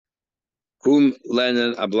Kum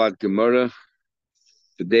Lenin Ablat Gemara.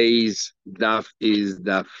 Today's daf is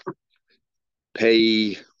daf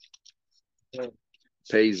Pei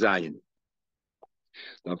Pei Zion.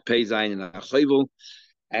 Now Pei Zion and Achayvul,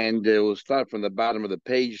 and we'll start from the bottom of the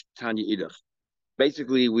page. Tanya Idach.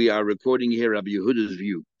 Basically, we are recording here Rabbi Yehuda's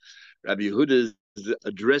view. Rabbi Yehuda is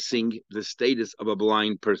addressing the status of a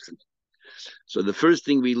blind person. So the first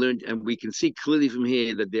thing we learned, and we can see clearly from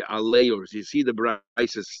here that there are layers. You see the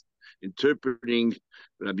Brises interpreting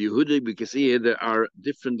Rabbi Yehuda. We can see here there are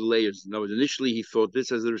different layers. Now, initially he thought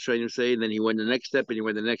this, as the Rishonim say, and then he went the next step, and he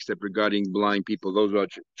went the next step regarding blind people. Those are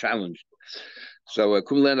challenged. So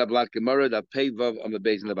Kumlen Ablat Gemara, that Peivav on the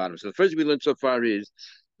base in the bottom. So the first we learned so far is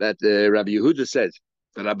that Rabbi Yehuda says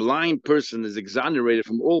that a blind person is exonerated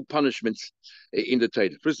from all punishments in the Torah.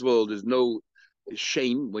 First of all, there's no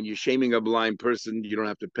shame. When you're shaming a blind person, you don't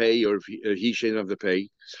have to pay, or if he shouldn't have to pay.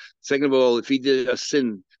 Second of all, if he did a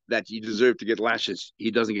sin that he deserved to get lashes,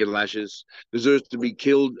 he doesn't get lashes. Deserves to be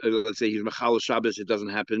killed. Let's say he's Machal Shabbos, it doesn't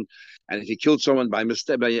happen. And if he killed someone by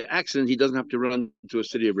mistake, by accident, he doesn't have to run to a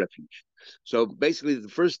city of refuge. So basically, the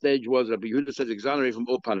first stage was Rabbi Yehuda says exonerate from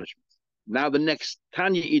all punishments. Now the next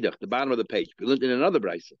Tanya Idach, the bottom of the page, we learned in another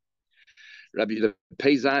brisa. Rabbi the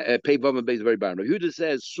Peivav base very bottom. Rabbi Yehuda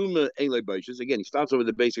says Summa Ein Baishas. Again, he starts over with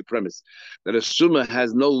the basic premise that a Summa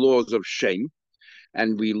has no laws of shame.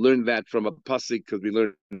 And we learned that from a pasuk because we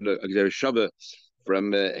learned Agzer Shava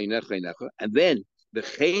from Einecha Einecha. And then the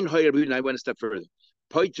Chain Hoyer Rabbi Yehuda, I went a step further.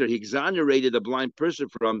 Poiter, he exonerated a blind person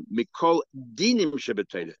from Mikol Dinim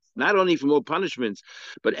Shebetayda, not only from all punishments,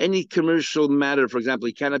 but any commercial matter. For example,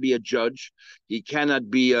 he cannot be a judge, he cannot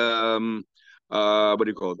be what do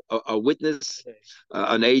you call it? A witness,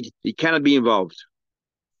 an aide. He cannot be involved.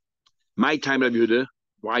 My time, Rabbi Yehuda.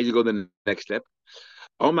 Why did you go the next step?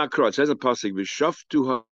 Oh my God! It says in pasuk v'shaf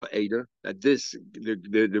to Ada that this they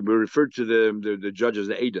were referred to the judges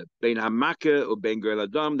the Ada bein hamaka or bein goyel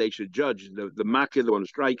adam. They should judge the maka, the one who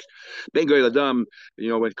strikes. Bein goyel adam,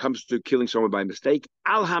 when it comes to killing someone by mistake.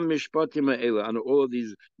 Al hamishpatim ha'ela on all of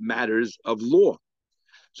these matters of law.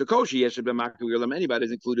 So Koshi Yeshua anybody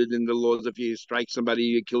is included in the laws. If you strike somebody,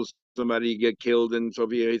 you kill somebody, you get killed, and so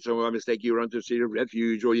if you hate someone by mistake, you run to a city of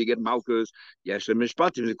refuge, or you get malchus. Yeshua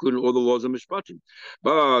Mishpatim, including all the laws of Mishpatim.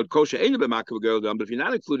 But Koshi ain't but if you're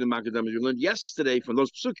not included in Makadam, as you learned yesterday from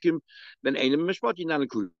those psukim, then ain't Mishpatim not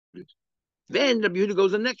included. Then Rabbi Yehuda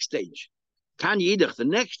goes the next stage. Tanya Yidach, the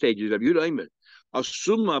next stage is Rabbi Yehuda Aimer.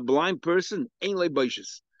 Assume a blind person ain't like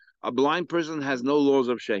Baishas. A blind person has no laws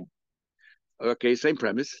of shame. Okay, same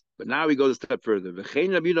premise, but now he goes a step further. Rabbi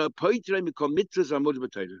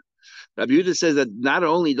Yehuda says that not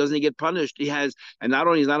only doesn't he get punished, he has, and not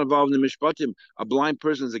only is not involved in the mishpatim, a blind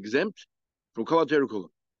person is exempt from kol haterukula.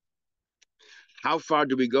 How far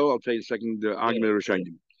do we go? I'll tell you the second argument of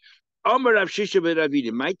Rishonim. Omer Rav Shisha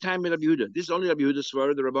b'Ravidi. My time in Rabbi Yehuda. This is only Rabbi Yehuda's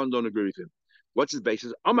svara. The Rabban don't agree with him. What's his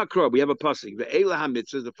basis? Omakro. We have a pasuk. The Eila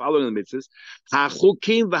HaMitzvahs, the following mitzvahs.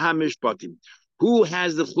 HaChukim v'HaMishpatim. Who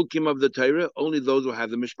has the chukim of the Torah? Only those who have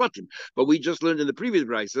the mishpatim. But we just learned in the previous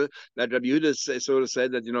brisa that Rabbi Yehuda sort of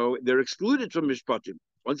said that they're excluded from mishpatim.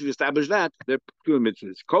 Once you establish that, they're pure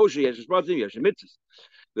mitzvahs. Kosher yesh mishpatim, yesh mitzvahs.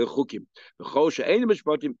 The chukim. The kosher ain't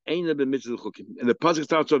mishpatim, ain't the mitzvahs chukim. And the pasuk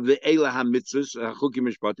starts off the eila ha-mitzvahs,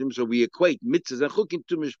 chukim mishpatim. So we equate mitzvahs and chukim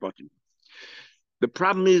to mishpatim. The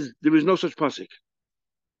problem is there is no such pasuk.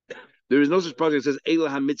 There is no such pasuk that says eila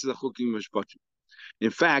ha-mitzvahs chukim mishpatim. In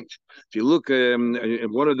fact, if you look at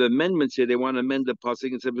one of the amendments here, they want to amend the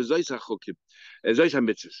pasuk and say v'zois hachukim, zois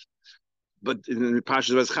hamitzvos, but in the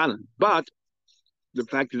Parshas Vazchanan. But the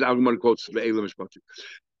fact is, Gemara quotes ve'elam mishpatim,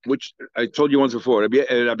 which I told you once before. Rabbi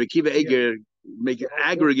Akiva Eger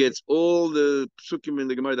aggregates all the psukim in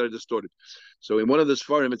the Gemara that are distorted. So in one of the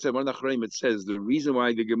Sfarim, it said one of the Achraim, it says the reason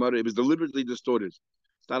why the Gemara it was deliberately distorted.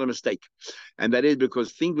 It's not a mistake, and that is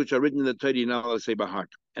because things which are written in the Torah you're not allowed to say by heart.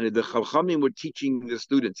 And the Chachamim were teaching the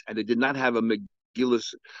students, and they did not have a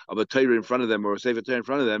Megillus of a Torah in front of them or a Sefer Torah in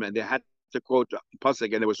front of them, and they had to quote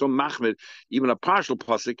pasuk, and they were so machmir, even a partial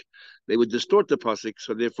pasuk, they would distort the pasuk.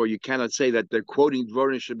 So therefore, you cannot say that they're quoting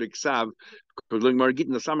Dvorin Shebiksav because learning Margit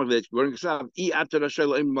in the summer of Dvorin Shebiksav. You're not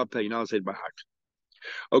allowed to say it by heart.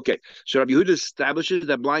 Okay, so Rabbi Yehuda establishes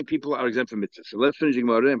that blind people are exempt from mitzvah. So let's finish the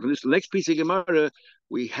Gemara. And for this next piece of Gemara,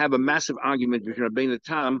 we have a massive argument between Rabbeinu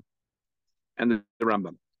Tam and the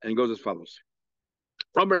Rambam. And it goes as follows.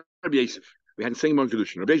 From Rabbi Yosef, we had the same one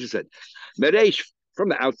conclusion. Rabbi Yosef said, Mereish, from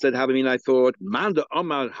the outset, I thought, Manda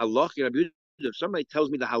Omar Halach, Rabbi Yehuda, if somebody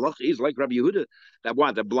tells me the halach is like Rabbi Yehuda, that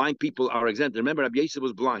what? That blind people are exempt. Remember, Rabbi Yosef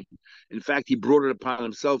was blind. In fact, he brought it upon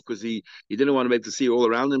himself because he didn't want to be able to see all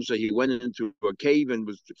around him, so he went into a cave and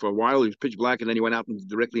was for a while, he was pitch black, and then he went out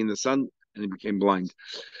directly in the sun. and he became blind.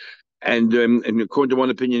 And according to one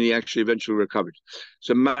opinion, he actually eventually recovered.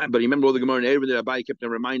 But you remember all the Gemara and everything that Abai kept on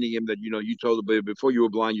reminding him that you told before you were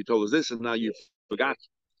blind, you told us this, and now you forgot.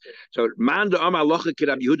 So man the Amar halacha kid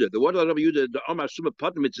Rabbi Yehuda, the one of Rabbi Yehuda, the Amar Suma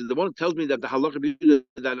Patmit is the one that tells me that the halacha Rabbi Yehuda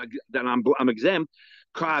that I'm exempt.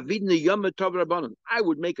 I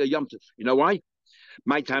would make a yom tov. You know why?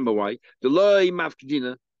 My time of why the loy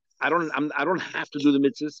mafkedina. I don't have to do the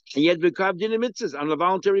mitzvahs, and yet we carved in the mitzvahs on a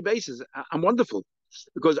voluntary basis. I'm wonderful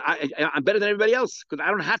because I'm better than everybody else because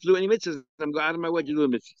I don't have to do any mitzvahs. I'm going out of my way to do the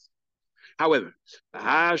mitzvahs. However,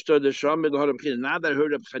 now that I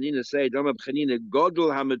heard of Chanina say,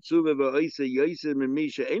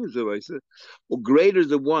 or greater is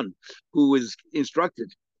the one who is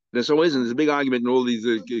instructed. There's always there's a big argument in all these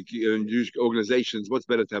Jewish organizations. What's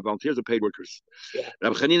better to have volunteers or paid workers? Yeah.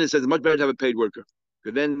 Rabbi Chanina says it's much better to have a paid worker.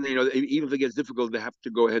 Because then, even if it gets difficult, they have to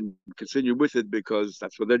go ahead and continue with it because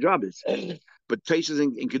that's what their job is. But Taisus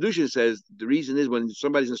in Kedushin says the reason is when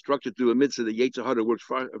somebody's instructed to do a mitzvah, the Yetzer Hara works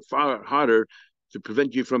far harder to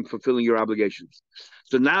prevent you from fulfilling your obligations.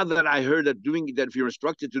 So now that I heard that if you're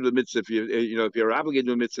instructed to do the mitzvah, if you're obligated to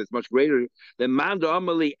do a mitzvah, it's much greater. Then Manda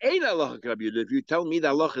Amali ain't Allah Rabbi Yehuda. If you tell me that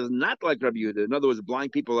Allah is not like Rabbi Yehuda, in other words,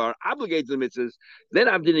 blind people are obligated to the mitzvahs, then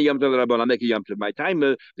Abdina Yom Tov Rabban, I make a Yom Tov. My time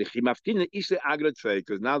the Chimaftina Isle Agrat Fei,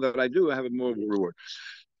 because now that I do, I have a more reward.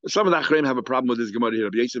 Some of the Achreim have a problem with this Gemara here.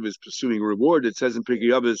 Rabbi Yosef is pursuing a reward. It says in Pirkei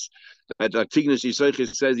Avos that Tignas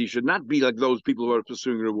Yisaychis says he should not be like those people who are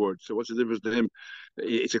pursuing a reward. So what's the difference to him?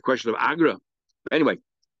 It's a question of Agra. Anyway,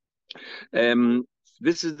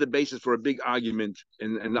 this is the basis for a big argument,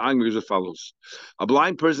 and the argument is as follows. A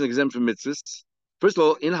blind person exempt from mitzvahs. First of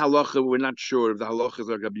all, in halacha, we're not sure if the halacha is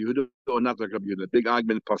like Rabbi Yehuda or not like Rabbi Yehuda. Big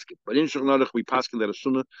argument in Paskin. But in Shulchan Aruch, we paskin that a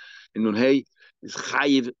sunnah in Nunhei is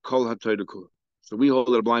chayiv kol ha'torah kula. So we hold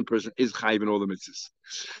that a blind person is chayiv in all the mitzvahs.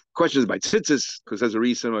 Question is by tzitzis, because there's a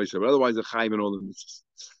reason, but otherwise a chayiv in all the mitzvahs.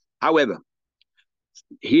 However,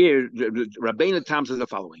 here Rabbeinu Tam says the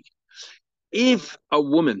following: if a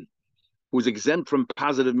woman who's exempt from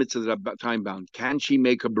positive mitzvahs that are time bound, can she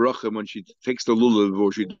make a bracha when she takes the lulav or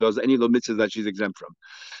she does any of the mitzvahs that she's exempt from?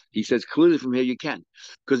 He says clearly from here you can,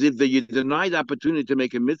 because if you deny the opportunity to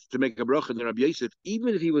make a mitzvah, to make a bracha, then Rabbi Yosef,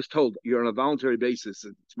 even if he was told you're on a voluntary basis,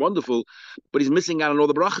 it's wonderful, but he's missing out on all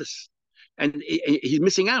the brachas, and he's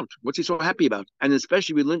missing out. What's he so happy about? And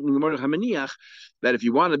especially we learned in the Gemara Hamaniach that if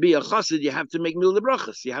you want to be a chassid, you have to make mil the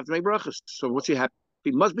brachas. You have to make brachas. So what's he happy?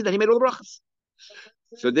 It must be that he made all the brachas.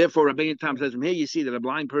 So therefore, Rabbeinu Tam says from here you see that a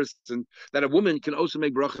blind person, that a woman can also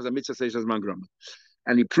make brachas on mitzvah seishas mangrama.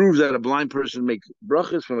 And he proves that a blind person makes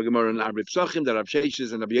brachas from a Gemara in Arbi Psachim, that Rav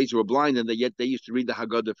Sheshes and Rabbi Yetzer were blind, and yet they used to read the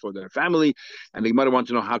Haggadah for their family. And the Gemara want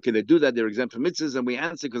to know how can they do that? They're exempt from mitzvahs, and we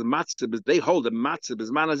answer because matzah, they hold the matzah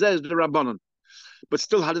b'zman is the rabbanon. But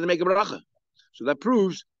still, how did they make a bracha? So that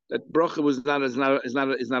proves that bracha is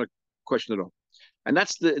not a question at all. And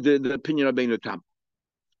that's the opinion of Rabbeinu Tam.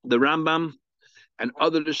 The Rambam and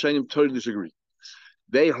other Rishonim totally disagree.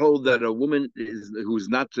 They hold that a woman who's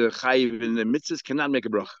not chayiv in the mitzvahs cannot make a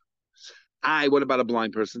bracha. What about a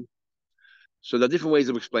blind person? So there are different ways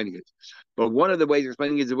of explaining it. But one of the ways of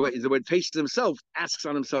explaining it is the way Taisus himself asks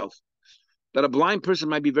on himself that a blind person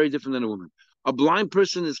might be very different than a woman. A blind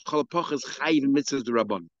person is chalapachas chayiv in mitzvahs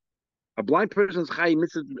d'Rabban. A blind person is chayiv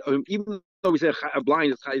mitzvahs, even though we say a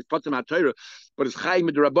blind is chayiv patim ha'torah, but it's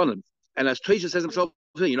chayiv d'Rabbanan. And as Taisus says himself,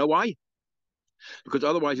 you know why? Because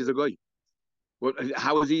otherwise he's a goy. Well,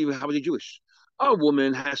 how is he Jewish? A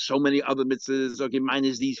woman has so many other mitzvahs. Okay, mine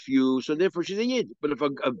is these few, so therefore she's a yid. But if a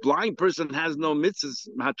blind person has no mitzvahs,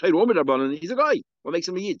 he's a guy. What makes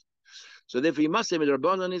him a yid? So therefore, you must say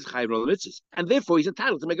midrabanan is chayiv all the mitzvahs, and therefore he's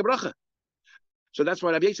entitled to make a bracha. So that's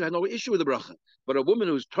why Rabbi Yosef had no issue with the bracha. But a woman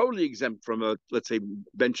who's totally exempt from let's say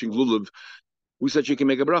benching lulav, who said she can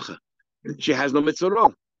make a bracha? She has no mitzvah at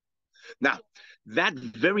all. Now, that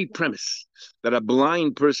very premise that a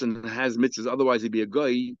blind person has mitzvahs, otherwise he'd be a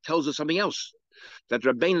guy, tells us something else. That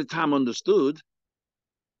Rabbeinu Tam understood,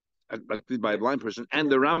 by a blind person, and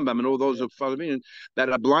the Rambam and all those who follow me, that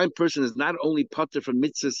a blind person is not only potter from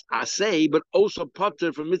mitzvahs asay, but also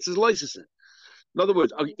potter from mitzvahs loisase. In other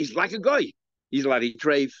words, he's like a guy. He's allowed to eat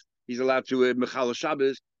treif. He's allowed to mechal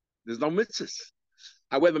Shabbos. There's no mitzvahs.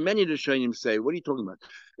 However, many of the Shainim say, what are you talking about?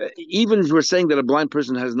 Even if we're saying that a blind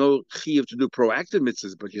person has no chiyuv to do proactive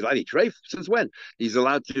mitzvahs, but he's allowed to eat treif, since when? He's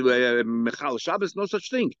allowed to mechal Shabbos, no such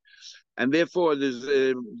thing. And therefore, there's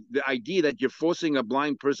the idea that you're forcing a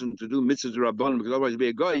blind person to do mitzvahs or rabbanon because otherwise he'll be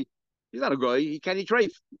a guy. He's not a guy. He can't eat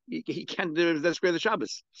treif. He can't square the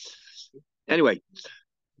Shabbos. Anyway,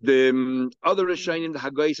 The other Rishonim, the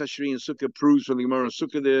Hagais Hashri and Sukkah proves from the Gemara and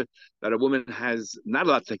Sukkah there that a woman has not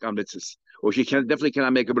allowed to take on mitzvahs, or she definitely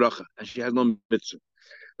cannot make a bracha, and she has no mitzvah.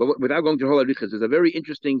 But without going to whole arichas, there's a very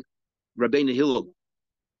interesting Rabbeinu Hillel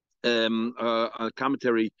a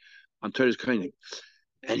commentary on Torah's Koenig,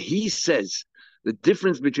 and he says the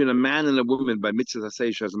difference between a man and a woman by mitzvah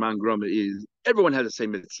haseish as a man groma is everyone has the same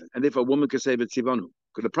mitzvah, and if a woman can say v'tzivonu,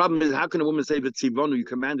 because the problem is how can a woman say v'tzivonu? You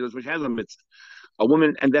commanded us, which has a mitzvah. A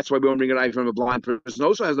woman, and that's why we don't bring an eye from a blind person,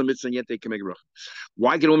 also has a mitzvah, and yet they can make a bracha.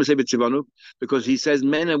 Why can a woman say v'tzivonu? Because he says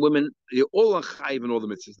men and women, they all are chayiv in all the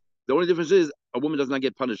mitzvahs. The only difference is a woman does not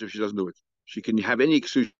get punished if she doesn't do it. She can have any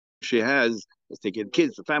excuse she has. Let's take in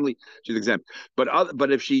kids, the family, she's exempt.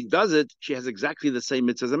 But if she does it, she has exactly the same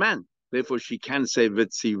mitzvah as a man. Therefore, she can say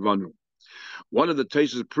v'tzivonu. One of the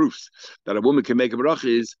Tosfos proofs that a woman can make a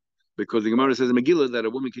bracha is because the Gemara says in Megillah that a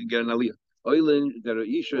woman can get an aliyah. Oilin, that a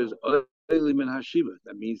isha is oilin min hashiva.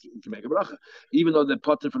 That means you can make a bracha. Even though they're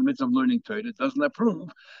potter for the mitzvah of learning Torah, it doesn't prove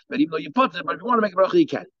that even though you potter, but if you want to make a bracha, you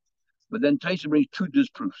can. But then Tosfos brings two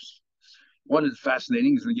disproofs. One is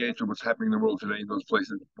fascinating, is the answer of what's happening in the world today in those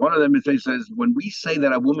places. One of them is, they says, when we say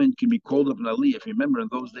that a woman can be called up in aliyah, if you remember in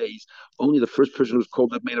those days, only the first person who was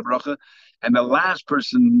called up made a bracha, and the last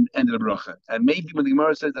person ended a bracha. And maybe when the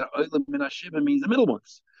Gemara says that oilam min hashiva means the middle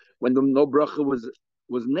ones, when no bracha was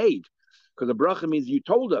made. Because a bracha means you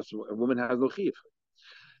told us a woman has no chiyuv.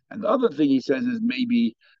 And the other thing he says is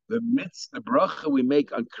maybe the bracha we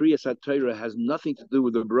make on Kriyas HaTorah has nothing to do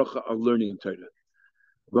with the bracha of learning Torah.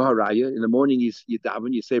 In the morning you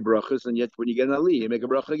daven, you say brachas, and yet when you get an aliyah, you make a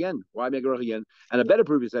bracha again. Why make a bracha again? And a better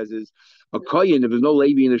proof he says is a kohen. If there's no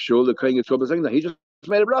Levi in the shul, the kohen gets trouble saying that he just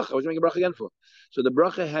made a bracha. What's he making a bracha again for? So the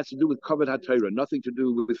bracha has to do with covered HaTorah, nothing to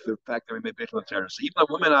do with the fact that we made Beit Torah. So even though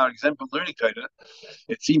women are exempt from learning Torah,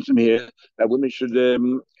 it seems from here that women should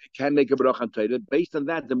can make a bracha on Torah. Based on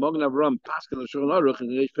that, the Magen Avraham Pascal and Shulchan Aruch and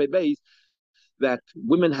the Reish Beis that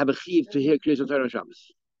women have a chiyuv to hear Kriyas Torah on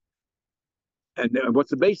Shabbos. And what's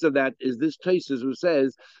the base of that is this Tosfos who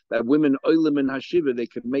says that women oilim and hashiva they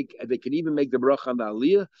can even make the bracha on the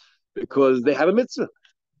aliyah because they have a mitzvah.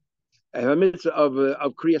 They have a mitzvah of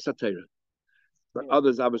kriyas HaTorah. But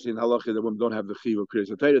others obviously in halacha the women don't have the chiyuv of kriyas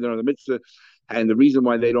HaTorah. They're on the mitzvah, and the reason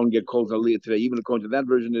why they don't get called aliyah today, even according to that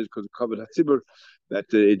version, is because of covered hatzibur. That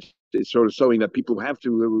it's sort of showing that people who have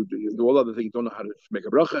to do all other things don't know how to make a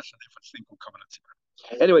bracha, so therefore it's thing called covered hatzibur.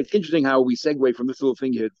 Anyway, it's interesting how we segue from this little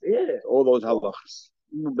thing here. Yeah, all those halachas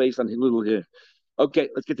based on little here. Okay,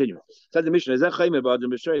 let's continue. Said the Mishnah, there's a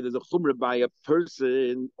chumrah by a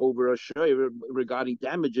person over a shoy regarding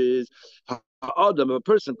damages. Adam, a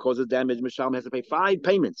person causes damage, Mishalm has to pay 5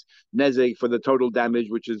 payments. Nezek for the total damage,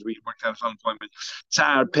 which is we worked out unemployment,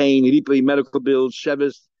 tsar, pain, ripli, medical bills,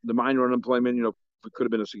 shevis, the minor unemployment. It could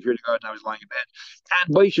have been a security guard, now he's lying in bed.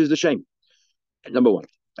 And boish is the shame. Number one.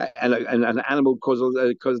 And an animal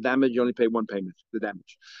causes damage, you only pay 1 payment, the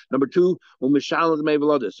damage. Number 2, so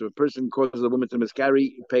a person causes a woman to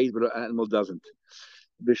miscarry, he pays, but an animal doesn't.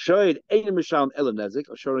 The shoyd ain't a mishalom elanezik,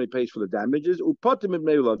 a shoyd only pays for the damages. Upotim and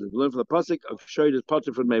meiveladis. We learn from the pasuk of shoyd is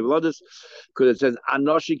potim for meiveladis, because it says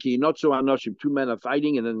anoshim ki not so anoshim. 2 men are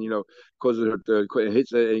fighting, and then causes her to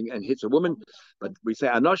hits a woman. But we say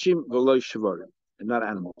anoshim v'lo shavarim, and not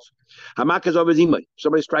animals. Hamakas of his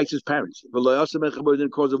somebody strikes his parents. V'lo yosem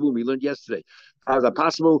didn't cause a wound. We learned yesterday. How is that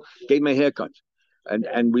possible? Gave my haircut.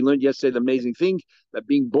 And we learned yesterday the amazing thing that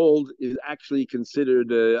being bald is actually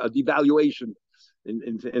considered a devaluation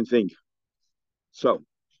in thing. So,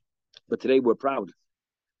 but today we're proud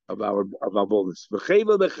of our baldness. If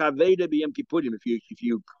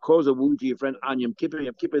you cause a wound to your friend on Yom Kippur,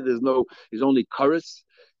 there's only karas,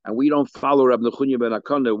 and we don't follow Rabbi Nechunya ben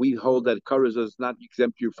Akana. We hold that karas does not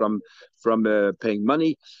exempt you from paying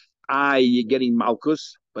money. You're getting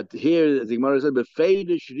malchus. But here, the Gemara said,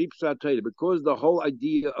 because the whole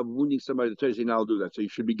idea of wounding somebody, the Torah says, now I'll do that. So you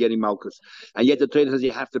should be getting malchus. And yet the Torah says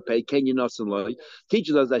you have to pay. Ken you not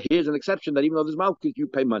teaches us that here's an exception that even though there's malchus, you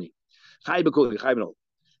pay money. So no,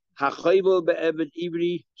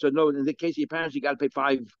 in the case of your parents, you got to pay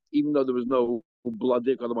 5, even though there was no blood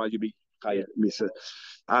there, otherwise you'd be chaya misa.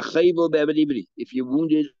 If you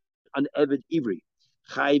wounded an Eved Ivri,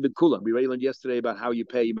 we learned yesterday about how you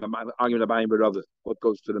pay argument about what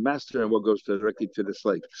goes to the master and what goes directly to the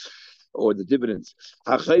slave, or the dividends.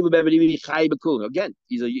 Again,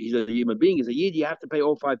 he's a human being. He's a yid. You have to pay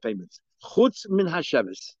all 5 payments. Chutz min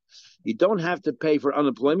hashavis. You don't have to pay for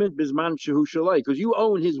unemployment bisman shehu shalai, because you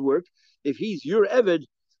own his work. If he's your eved,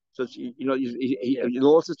 so you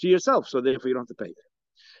lost it to yourself. So therefore, you don't have to pay.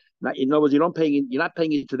 Now, in other words, you're not paying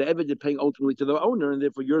it to the eved. You're paying ultimately to the owner, and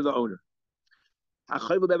therefore you're the owner.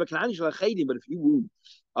 But if you wound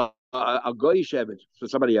a goyish eved for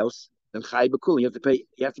somebody else, then chay b'kul. You have to pay.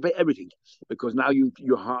 You have to pay everything because now you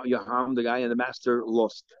harm the guy and the master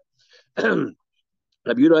lost. Rabbi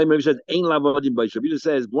Yehuda says, "Ein lavadim b'yish." Rabbi Yehuda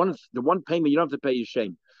says, the one payment you don't have to pay is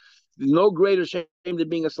shame. There's no greater shame than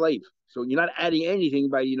being a slave. So you're not adding anything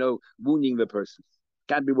by wounding the person.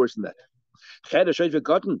 Can't be worse than that. Chedesh sheit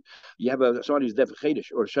v'katan. You have somebody who's deaf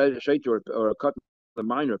chedesh or sheit or a cotton, a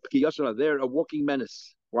minor. They're a walking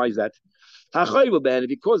menace. Why is that? If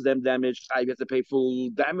you cause them damage, you have to pay full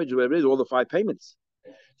damage, whatever it is, all the 5 payments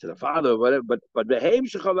to the father, whatever. But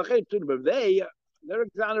they're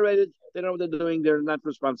exonerated. They know what they're doing. They're not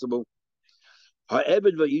responsible. A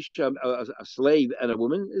slave and a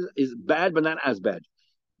woman is bad, but not as bad.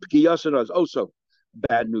 Is also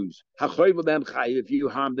bad news. If you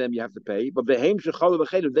harm them, you have to pay. But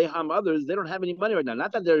if they harm others, they don't have any money right now.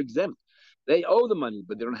 Not that they're exempt. They owe the money,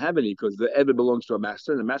 but they don't have any because the Eved belongs to a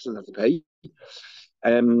master, and the master doesn't have to pay.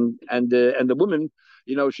 And the woman,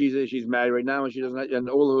 she's married right now, and she doesn't have, and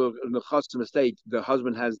all her in the custom estate, the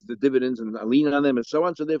husband has the dividends and a lien on them, and so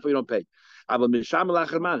on. So therefore, you don't pay.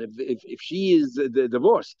 If she is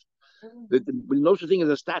divorced, no such thing as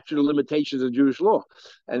a statute of limitations in Jewish law,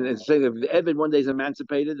 and saying if the Eved one day is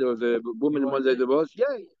emancipated or the woman one day divorced,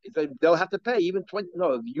 they'll have to pay even 20.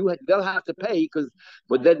 No, they'll have to pay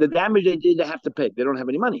but the damage they did, they have to pay. They don't have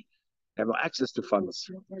any money. They have no access to funds.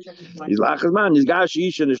 They will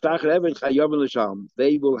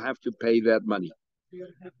have to pay that money.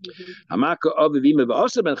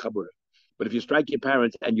 But if you strike your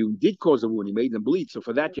parents and you did cause a wound, you made them bleed, so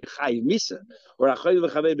for that you chayiv misa,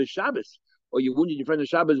 or you wounded your friend on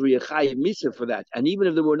Shabbos, where you chayiv misa for that. And even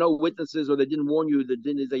if there were no witnesses or they didn't warn you, the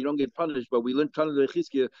din is that you don't get punished. But we learned Tanna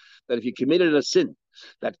Chizkiya that if you committed a sin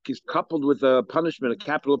that is coupled with a punishment, a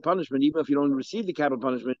capital punishment, even if you don't receive the capital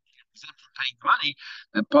punishment, except for paying money,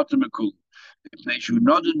 then potem akul.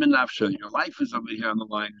 Your life is over here on the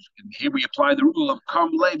line. And here we apply the rule of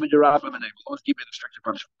come lay with your always keep it a stricter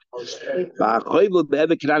punishment.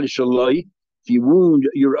 If you wound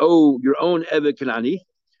your own Eved Kanani,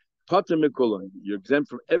 you're exempt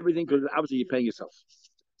from everything because obviously you're paying yourself.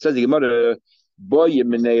 It says the Gemara,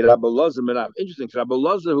 interesting. Rabbi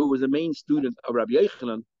Lazar, who was the main student of Rabbi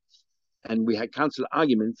Yochanan, and we had constant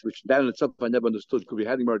arguments, which that in itself I never understood, because we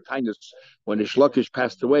had more kindness. When the Shlokish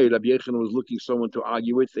passed away, Rabbi Yochanan was looking for someone to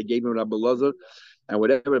argue with. They gave him Rabbi Lazar, and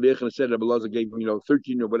whatever Rabbi Yochanan said, Rabbi Lazar gave him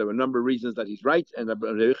 13 or whatever number of reasons that he's right, and Rabbi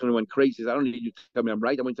Yochanan went crazy. He said, I don't need you to tell me I'm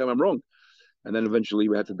right, I want you to tell me I'm wrong. And then eventually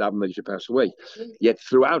we had to daven that he should pass away. Yet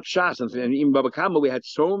throughout Shas and even Bava Kama, we had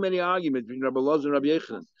so many arguments between Rabbi Lazar and Rabbi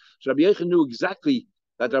Yochanan. So Rabbi Yochanan knew exactly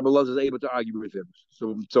that Rabbi Lazar is able to argue with him.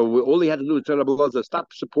 So all he had to do was tell Rabbi Lazar,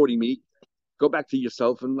 stop supporting me, go back to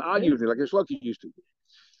yourself and argue with me like a Shloki used to.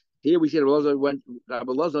 Here we see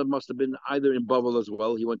Rabbi Lazar must have been either in Bavel as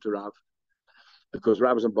well. He went to Rav because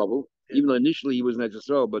Rav was in Bavel, even though initially he was in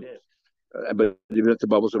Etzisrael, but he went to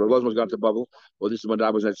Bavel, so Rabbi Lazar must have gone to Bavel. Well, this is when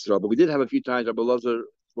Rav was in Etzisrael. But we did have a few times Rabbi Lazar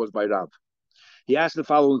was by Rav. He asked the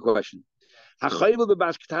following question.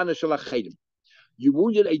 You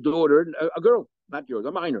wounded a daughter, a girl, not yours,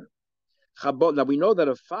 a minor. Now we know that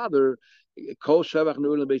a father, we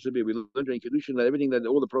learned in Kedushin that everything that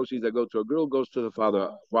all the proceeds that go to a girl goes to the father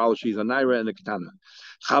while she's a naira and a katana.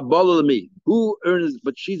 Who earns?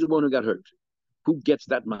 But she's the one who got hurt. Who gets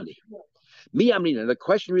that money? Me, Amrina. The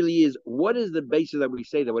question really is, what is the basis that we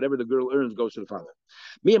say that whatever the girl earns goes to the father?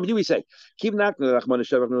 Me, do we say, since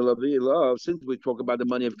we talk about the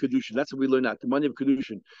money of Kedushin, that's what we learn out, the money of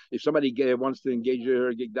Kedushin. If somebody wants to engage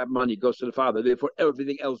her, that money goes to the father. Therefore,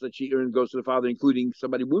 everything else that she earns goes to the father, including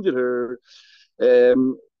somebody wounded her.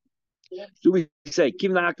 Do we say, the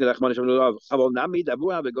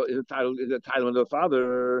title of the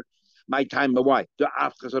father? My time, but why? The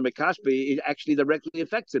Afchas Mekashbe actually directly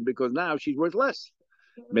affects it because now she's worth less.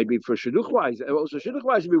 Maybe for Shidduch wise, also Shidduch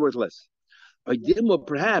wise would be worth less.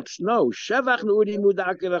 Perhaps no. Shevach Nu'udim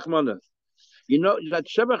Mudak. You know that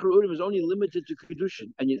Shevach Nu'udim is only limited to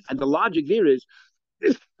Kedushin, and the logic there is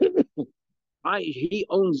he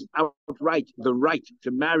owns outright the right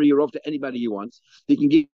to marry her off to anybody he wants. He can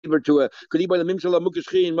give her to he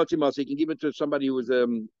can give it to somebody who is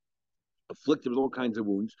afflicted with all kinds of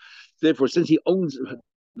wounds. Therefore, since he owns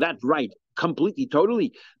that right completely,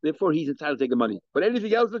 totally, therefore he's entitled to take the money. But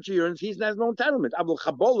anything else that she earns, he has no entitlement. He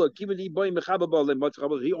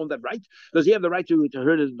owned that right. Does he have the right to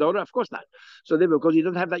hurt his daughter? Of course not. So therefore, because he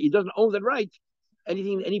doesn't have that, he doesn't own that right.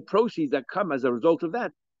 Any proceeds that come as a result of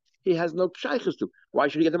that, he has no shaykhs to. Why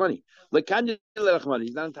should he get the money? He's not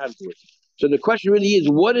entitled to it. So the question really is,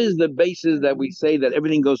 what is the basis that we say that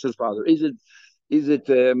everything goes to his father? Is it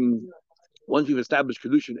Once you've established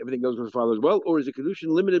kedushin, everything goes to his father as well, or is a kedushin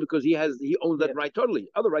limited because he owns that right totally?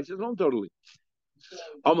 Other rights he doesn't own totally.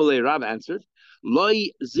 Amalei Rav answered, "Loi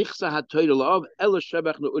zichsa hatoydelav ela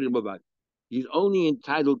shebach neurim bavad." He's only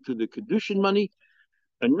entitled to the kedushin money,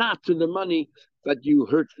 and not to the money that you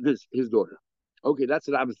hurt his daughter. Okay, that's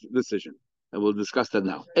Rav's decision, and we'll discuss that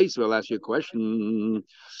now. Ace will ask you a question.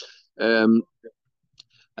 Um,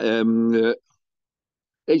 um,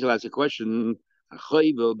 Ace will ask a question.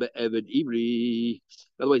 By the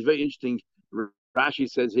way, it's very interesting. Rashi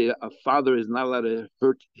says here a father is not allowed to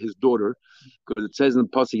hurt his daughter because it says in the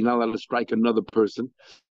pasuk he's not allowed to strike another person.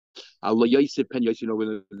 Allah Yosef Pen Yosef,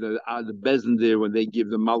 when the Bezdin there, when they give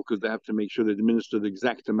the malchus, they have to make sure they administer the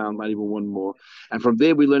exact amount, not even one more. And from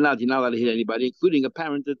there, we learn out you're not allowed to hit anybody, including a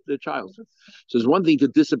parent, the child. So it's one thing to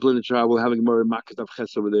discipline a child. We're having a more makat of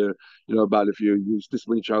ches over there, about if you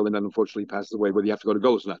discipline a child and then unfortunately passes away, whether you have to go to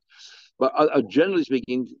ghost or not. But generally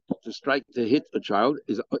speaking, to hit a child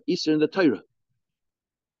is Easter in the Torah.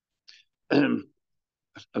 Wounding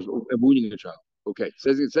a child. Okay, it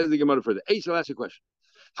says the Gemara further. Ace will ask a question.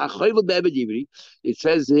 It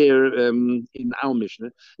says here in our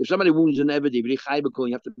Mishnah, if somebody wounds an Eved Ivri,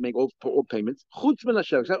 you have to make all payments.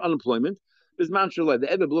 Except unemployment. The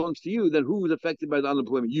Eved belongs to you, then who is affected by the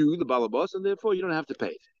unemployment? You, the balabas, and therefore you don't have to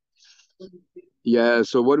pay it. Yeah,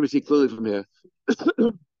 so what do we see clearly from here?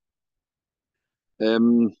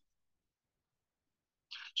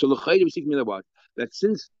 So we see from what? That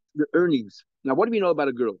since the earnings. Now, what do we know about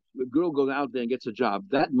a girl? The girl goes out there and gets a job.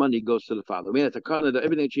 That money goes to the father. I mean, it's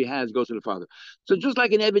everything she has goes to the father. So just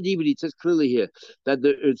like in Eved Ivri, it says clearly here that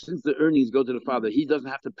since the earnings go to the father, he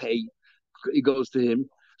doesn't have to pay. It goes to him.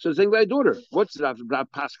 So the same by a daughter. What's Rav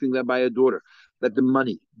pasking that by a daughter? That the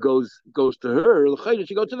money goes to her.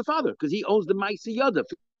 She goes to the father because he owns the Maisi Yada.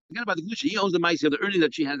 Forget about the Gusha. He owns the Maisi Yada. The earning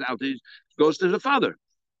that she has out there goes to the father.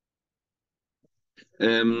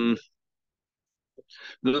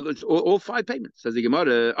 It's all five payments. Says the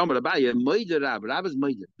Gemara, Amar Abaye, Moide Rav is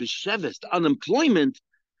Moide. B'sheves, the unemployment,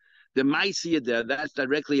 the Maisiya there, that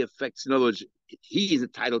directly affects, in other words, he is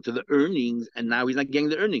entitled to the earnings, and now he's not getting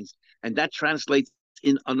the earnings. And that translates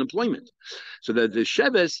in unemployment. So that the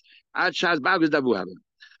Sheves, Ad Shaz Bav is Davu Havim.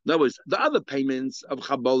 In other words, the other payments of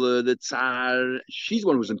Chabola, the Tsar, she's the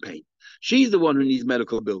one who's in pain. She's the one who needs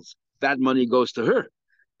medical bills. That money goes to her.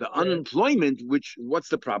 The unemployment, what's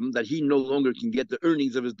the problem? That he no longer can get the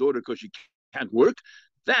earnings of his daughter because she can't work.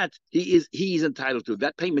 That he's entitled to.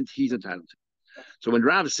 That payment he's entitled to. So when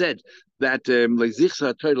Rav said that he meant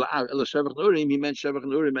Shevach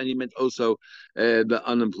and Urim, and he meant also the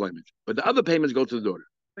unemployment. But the other payments go to the daughter.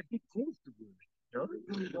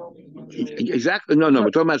 Exactly. No, we're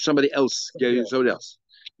talking about somebody else. Somebody else.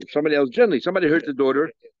 If somebody else, generally, somebody hurt the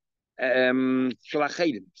daughter.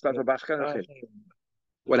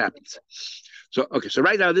 What happens? So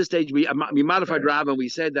right now at this stage we modified Rav and we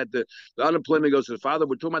said that the unemployment goes to the father.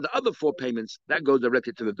 We're talking about the other four payments that goes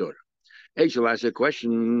directly to the daughter. Shall ask a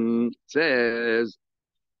question. It says,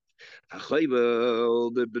 if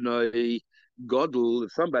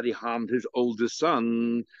somebody harmed his oldest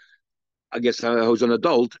son, I guess who's an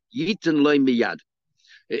adult, yitin loy miyad.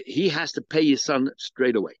 He has to pay his son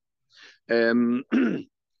straight away. What do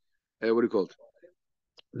you call it?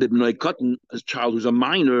 The B'nai Katan, a child who's a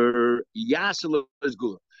minor, Yasel is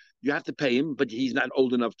good. You have to pay him, but he's not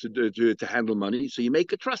old enough to handle money. So you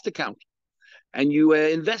make a trust account, and you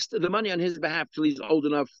invest the money on his behalf till he's old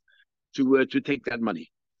enough to take that money.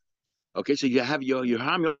 Okay, so you have you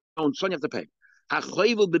harm your own son, you have to pay.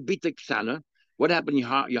 What happened?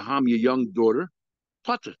 You harm your young daughter,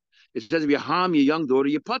 potter. It says if you harm your young daughter,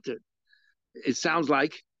 you potter. It sounds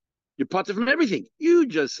like you're potter from everything. You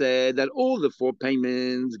just said that all the four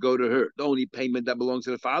payments go to her. The only payment that belongs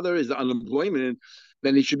to the father is the unemployment.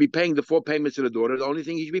 Then he should be paying the four payments to the daughter. The only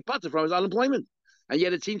thing he should be potter from is unemployment. And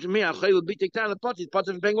yet it seems to me, he's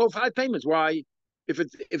potter from paying all five payments. Why? If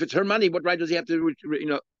it's her money, what right does he have to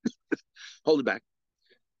hold it back?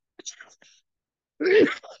 It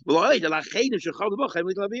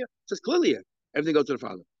says clearly here, everything goes to the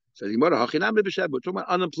father. Says we're talking about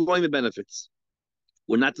unemployment benefits.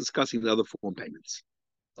 We're not discussing the other four payments.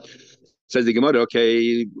 Says the Gemara,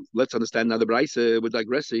 okay, let's understand now the Brisa. We're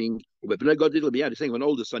digressing. You're saying an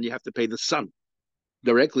older son, you have to pay the son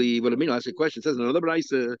directly. What I mean, I ask a question. It says another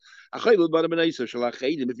Brisa,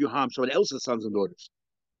 if you harm someone else's sons and daughters,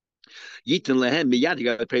 you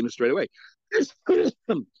got to pay them straight away.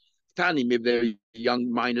 Tani, if they're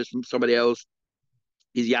young minors from somebody else,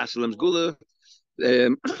 is Yasalam's Gula.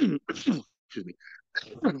 Excuse me.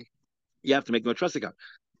 You have to make no trust account.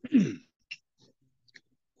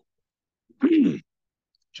 Excuse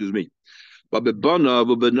me. But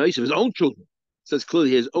his own children. It says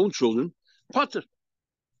clearly his own children. Potter.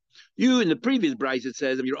 You in the previous bride it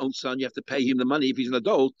says of your own son, you have to pay him the money if he's an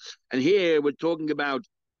adult. And here we're talking about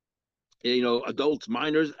adults,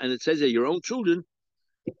 minors, and it says that your own children,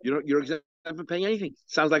 you're exempt from paying anything.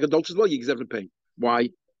 Sounds like adults as well. You're exempt from paying. Why?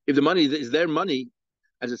 If the money is their money,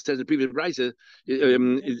 as it says in the previous bride,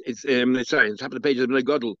 it's sorry, it's half the page of the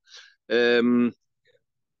Godel.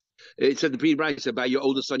 It said the previous bride said by your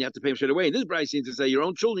oldest son you have to pay him straight away. And this bride seems to say your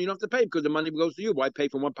own children you don't have to pay because the money goes to you. Why pay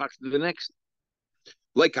from one pocket to the next?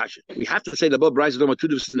 Like Kasha. We have to say that both Bryce is talking about two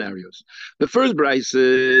different scenarios. The first Bryce,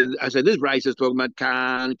 I said this Bryce is talking about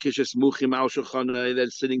Khan, Kishas Muchim Al Shulchan,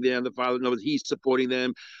 that's sitting there and the father knows he's supporting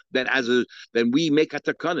them. Then we make a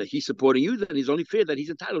takana, he's supporting you, then he's only fair that he's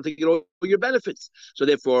entitled to get all your benefits. So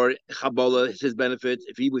therefore, Chabola is his benefit.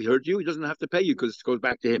 If he hurt you, he doesn't have to pay you because it goes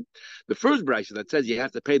back to him. The first Bryce that says you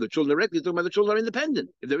have to pay the children directly is talking about the children are independent.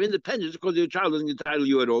 If they're independent, it's because your child doesn't entitle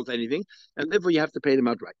you at all to anything, and therefore you have to pay them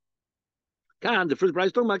outright. The first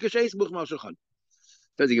price talking about Kishays Buchmal Shachan.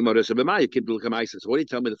 Says the Gemara, so what do you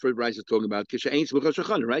tell me? The first price is talking about Kishays Buchmal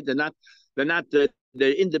Shachan, right?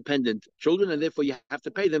 They're independent children, and therefore you have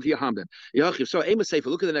to pay them if you harm them. So Amos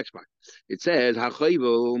Sefer, look at the next part. It says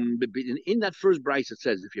in that first price, it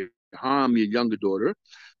says if you harm your younger daughter,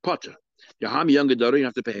 Potter. You harm your younger daughter, you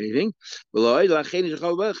don't have to pay anything. Anything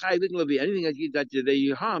that they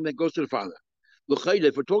harm, that goes to the father.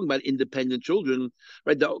 If we're talking about independent children,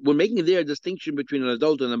 right, we're making there a distinction between an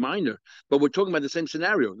adult and a minor, but we're talking about the same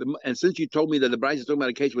scenario. And since you told me that the bride is talking about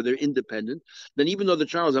a case where they're independent, then even though the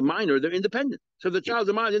child's a minor, they're independent. So if the child's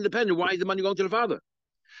a minor, independent, why is the money going to the father?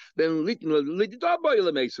 Then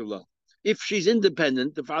if she's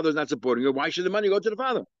independent, the father's not supporting her, why should the money go to the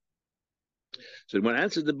father? So when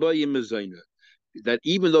answered the boy in Mezayna, that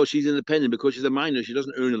even though she's independent, because she's a minor, she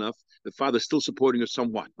doesn't earn enough, the father's still supporting her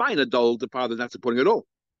somewhat. By an adult, the father's not supporting her at all.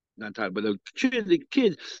 Not entirely, but the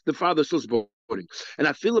kid, the father's still supporting. And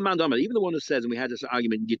I feel even the one who says, and we had this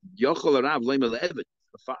argument,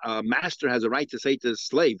 a master has a right to say to the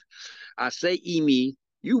slave, I say, Imi,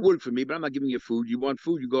 you work for me, but I'm not giving you food. You want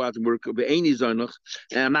food, you go out and work, and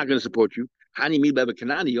I'm not going to support you. Hani mi Bava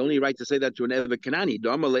Kanani, you only right to say that to an Bava Kanani.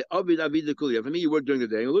 For me, you work during the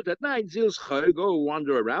day. And look at night, go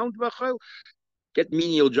wander around, get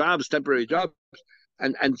menial jobs, temporary jobs,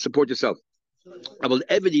 and support yourself. About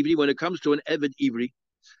Eved Ivri, when it comes to an Eved Ivri,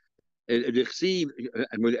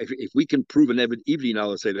 if we can prove an Eved Ivri, now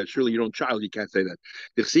let's say that. Surely your own child, you can't say that.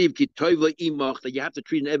 That you have to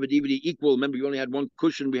treat an Eved Ivri equal. Remember, you only had one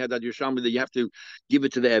cushion. We had that Yerushalmi that you have to give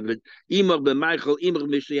it to the Eved. You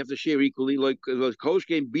have to share equally. Like Kosh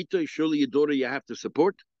game, Bita, surely your daughter you have to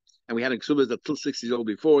support. And we had Ksubas that till 6 years old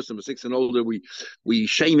before, some 6 and older, we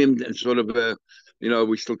shame him and sort of,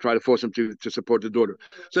 we still try to force him to support the daughter.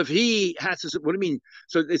 So if he has to, what do you mean?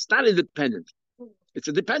 So it's not independent. It's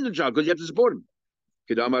a dependent child because you have to support him.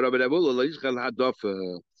 We're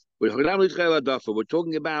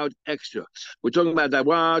talking about extra. We're talking about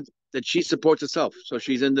that she supports herself. So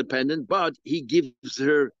she's independent, but he gives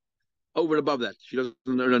her over and above that. She doesn't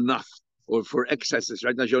earn enough or for excesses.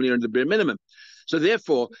 Right now, she only earns the bare minimum. So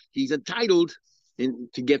therefore, he's entitled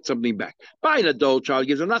to get something back. By an adult child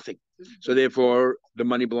gives her nothing. So therefore, the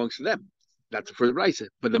money belongs to them. That's the first right.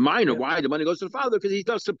 But the minor, why? The money goes to the father because he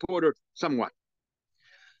does support her somewhat.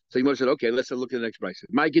 So he said, okay, let's look at the next price.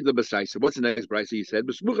 My kid the Basaisa. What's the next price? He said,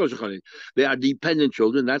 they are dependent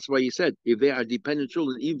children. That's why he said, if they are dependent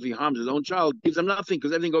children, even if he harms his own child, gives them nothing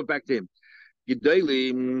because everything goes back to him.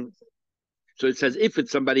 So it says, if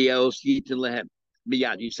it's somebody else, Yitin Lehem.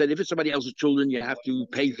 You said if it's somebody else's children, you have to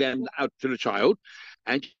pay them out to the child.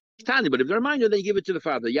 And but if they're a minor, then you give it to the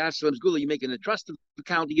father. Yaslam's Gula, you make an trust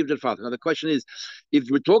account, you give it to the father. Now the question is, if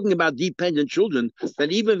we're talking about dependent children,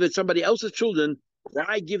 then even if it's somebody else's children,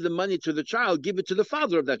 why give the money to the child? Give it to the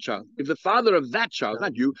father of that child. If the father of that child,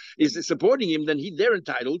 not you, is supporting him, then they're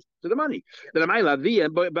entitled to the money. Then my lavi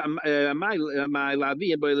and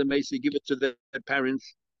give it to the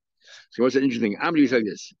parents. So what's interesting? Amri said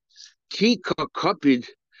this.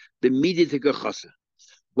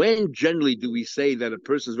 When generally do we say that a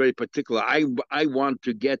person is very particular? I want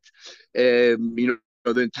to get the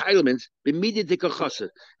entitlements in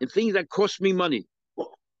things that cost me money.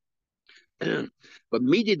 But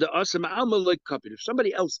if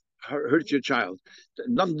somebody else hurts your child,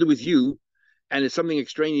 nothing to do with you, and it's something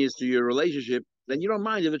extraneous to your relationship, then you don't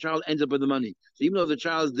mind if the child ends up with the money. So even though the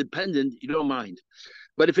child is dependent, you don't mind.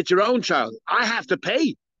 But if it's your own child, I have to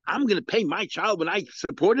pay. I'm going to pay my child when I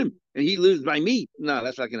support him, and he lives by me. No,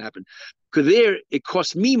 that's not going to happen. Because there, it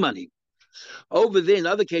costs me money. Over there, in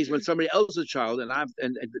other case, when somebody else's child, and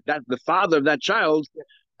that the father of that child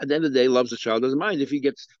at the end of the day, loves the child, doesn't mind if he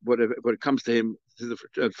gets whatever what comes to him. To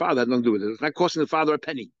the father had nothing to do with it. It's not costing the father a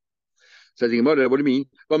penny. Says the Gemara, what do you mean?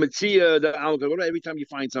 Well, every time you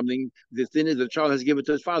find something, the thing is the child has to give it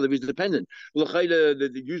to his father if he's dependent.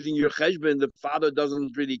 Using your cheshbon, the father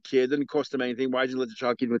doesn't really care, it doesn't cost him anything. Why should you let the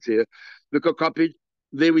child keep it? Because copied,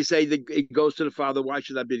 there we say that it goes to the father. Why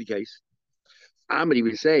should that be the case? Amri,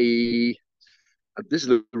 we say, this is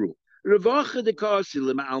the rule. My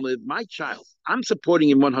child, I'm supporting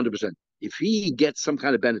him 100%. If he gets some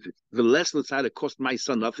kind of benefit, the less let's say it cost my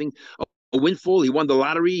son nothing, a windfall, he won the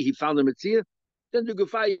lottery, he found a mitzvah, then the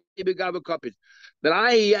gufay begava kopit. That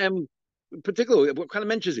I am particularly, what kind of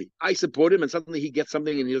mensch is he? I support him, and suddenly he gets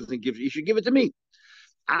something and he doesn't give. He should give it to me.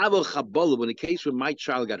 Aval chabala, when the case when my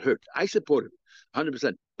child got hurt, I support him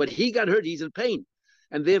 100%. But he got hurt, he's in pain.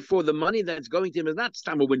 And therefore, the money that's going to him is not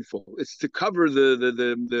stam a windfall. It's to cover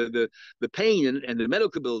the pain and the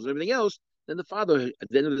medical bills and everything else. Then the father, at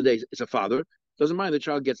the end of the day, is a father. Doesn't mind the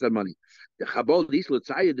child gets that money. The chabal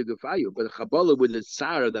the gefayu, but the chabala with the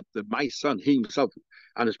tsar that my son, he himself,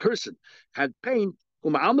 on his person, had pain.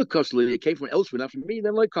 It came from elsewhere, not from me.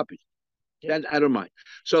 Then like copy. Then I don't mind.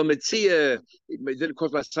 So Metzia, it didn't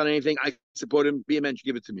cost my son anything. I support him. Be a man,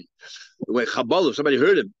 give it to me. When Chabal, if somebody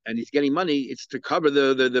hurt him and he's getting money, it's to cover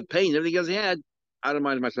the pain, everything else he had. I don't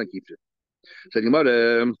mind if my son keeps it. So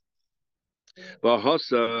Gemara,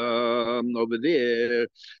 over there,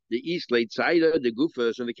 the east late side, the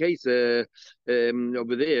Gufa. So in the case over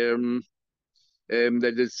there,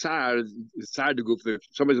 the Tsar, the Gufa,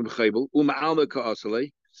 somebody's Mechayel, Alma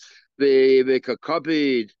Ka'asale, the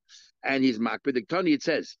Kakabid, and he's Makbid. The Tani, it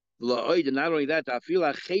says, and not only that, I feel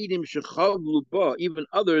even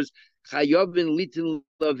others. It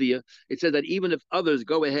says that even if others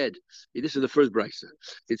go ahead, this is the first brisa.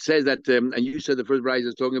 It says that, and you said the first brisa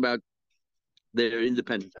is talking about they're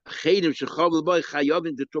independent. To talk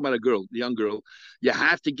about a girl, the young girl, you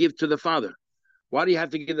have to give to the father. Why do you have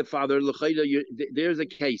to give the father? There's a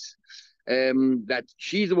case that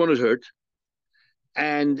she's the one who's hurt.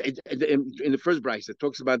 And in the first brisa, it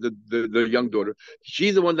talks about the young daughter.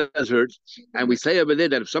 She's the one that's hurt. And we say over there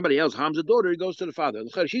that if somebody else harms the daughter, it goes to the father.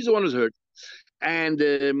 She's the one who's hurt. And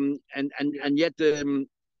yet the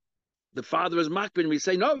father is makbid. We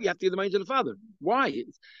say, no, you have to give the money to the father. Why?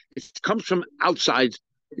 It comes from outside.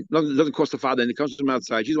 It doesn't cost the father, and it comes from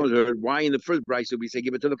outside. She's the one who's hurt. Why in the first brisa we say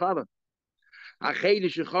give it to the father? Amri,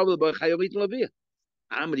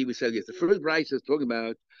 we said, yes, the first brisa is talking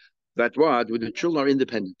about that what when the children are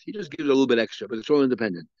independent, he just gives a little bit extra, but it's all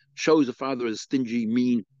independent. Shows the father is stingy,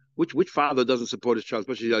 mean. Which father doesn't support his child,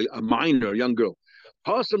 especially a minor, a young girl?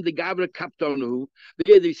 Awesome, the gavra kaptonu.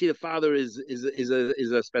 There you see the father is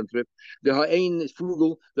a spendthrift. The ha'ain is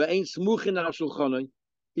frugal. The ha'ain smuchin al shulchanai.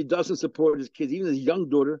 He doesn't support his kids, even his young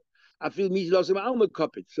daughter. I feel me lost him alma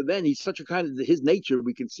kapit. So then he's such a kind of his nature.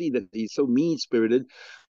 We can see that he's so mean spirited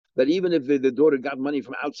that even if the daughter got money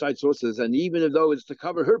from outside sources, and even if though it's to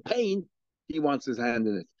cover her pain, he wants his hand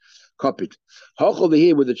in it. Kopit. Hoch over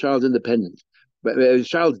here with the child's independent, but the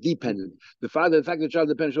child's dependent. The fact the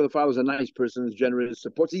child's dependent, so the father's a nice person, is generous,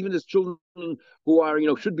 supports even his children who are,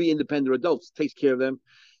 should be independent adults, takes care of them,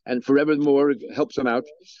 and forevermore helps them out.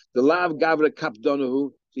 The lav gavra kap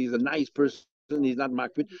donahu, he's a nice person. He's not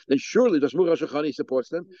makbid, then surely the Shmuel Shachani supports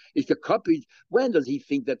them. It's the copied. When does he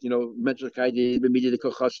think that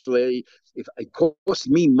if it costs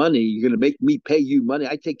me money, you're going to make me pay you money?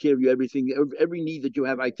 I take care of you, everything, every need that you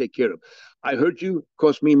have, I take care of. I hurt you,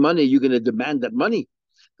 cost me money. You're going to demand that money.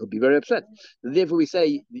 He'll be very upset. And therefore, we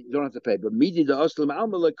say you don't have to pay. But media the Oslam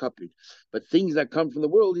Alma copied. But things that come from the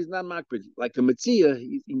world, he's not makbid. Like a Metzia,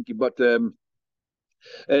 but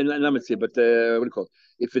what do you call it?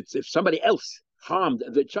 If somebody else harmed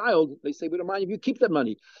the child, they say we don't mind if you keep that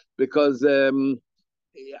money because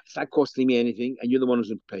it's not costing me anything, and you're the one who's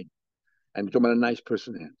in pain. And we're talking about a nice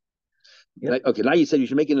person here. Yep. Like, okay, now you said you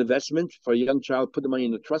should make an investment for a young child, put the money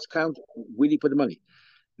in a trust account. Where do you put the money?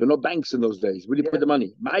 There are no banks in those days. Where do you put the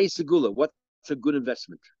money? Ma'ai segula, what's a good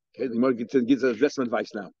investment? Okay, the Gemara gives us investment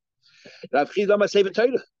advice now.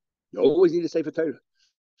 You always need a safer Torah.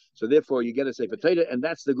 So therefore, you get a Sefer Torah, and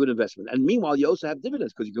that's the good investment. And meanwhile, you also have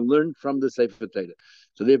dividends because you can learn from the Sefer Torah.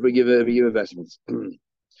 So therefore, give investments.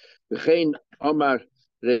 V'chein Omar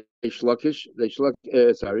Reish Lakish,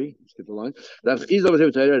 sorry, skip the line.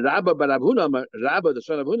 Rabba bar Abhuna, Rabba, the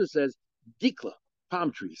son of Huna, says, Dikla,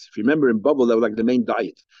 palm trees. If you remember in Bubble, that was like the main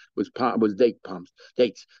diet was dates.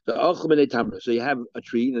 The Achman Tamra. So you have a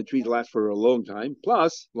tree, and the trees last for a long time,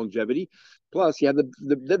 plus longevity, plus you have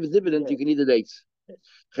the dividend, you can eat the dates.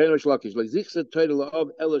 Now it's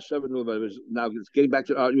getting back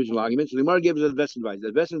to our original argument. So the Gemara gives us investment advice. The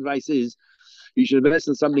investment advice is You should invest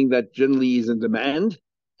in something that generally is in demand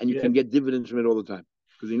and you can get dividends from it all the time.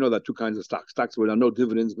 Because you know there are two kinds of stocks. Stocks where there are no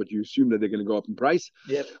dividends, but you assume that they're going to go up in price.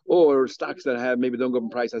 Or stocks that have maybe don't go up in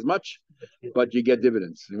price as much, but you get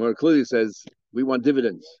dividends. And where it clearly says we want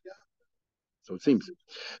dividends. So it seems.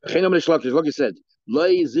 Like you said,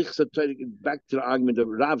 back to the argument of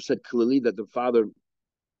Rav said clearly that the father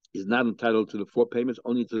is not entitled to the 4 payments,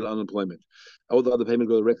 only to the unemployment. All the other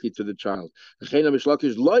payments go directly to the child. Only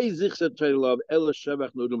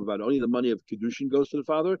the money of Kedushin goes to the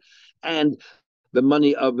father, and the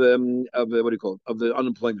money of what do you call it? Of the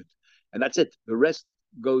unemployment. And that's it. The rest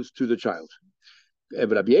goes to the child.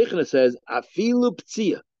 Rabbi Yechina says, Afilu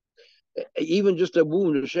p'tzia. Even just a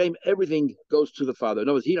wound, a shame, everything goes to the father.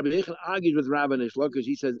 No, Rabbi Yechon argues with Rav and Ishlokish.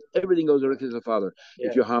 He says everything goes directly to the father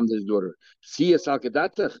if you harmed his daughter.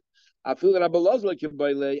 I feel that it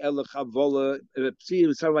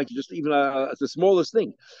sounded like just even the smallest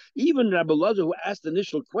thing. Even Rabbi Lazar, who asked the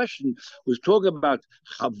initial question, was talking about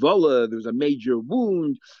Chavola. There was a major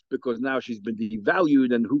wound because now she's been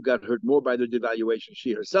devalued, and who got hurt more by the devaluation?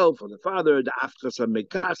 She herself or the father? The Afchasa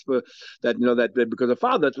Mekaspa, that because the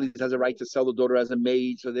father at least has a right to sell the daughter as a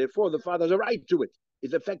maid, so therefore the father has a right to it.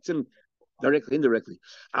 It affects him directly, indirectly.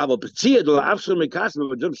 Stop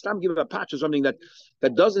giving a patch or something that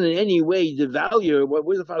doesn't in any way devalue. Where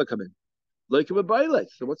does the father come in? Like him a baile.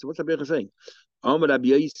 So what's Rabbi saying? We're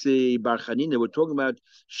talking about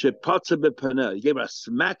shepatza bepana. You gave her a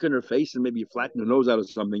smack in her face and maybe you flattened her nose out or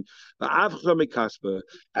something. As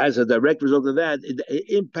a direct result of that, it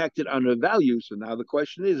impacted on her value. So now the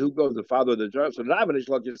question is, who goes, the father or the child? So Rav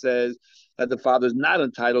Nishloch says that the father is not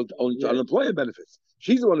entitled only to unemployment benefits.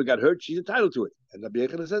 She's the one who got hurt. She's entitled to it. And Rabbi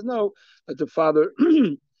Yechina says no, that the father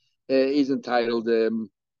is entitled to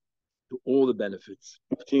all the benefits.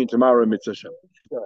 Continue tomorrow, Mitzvah Shem.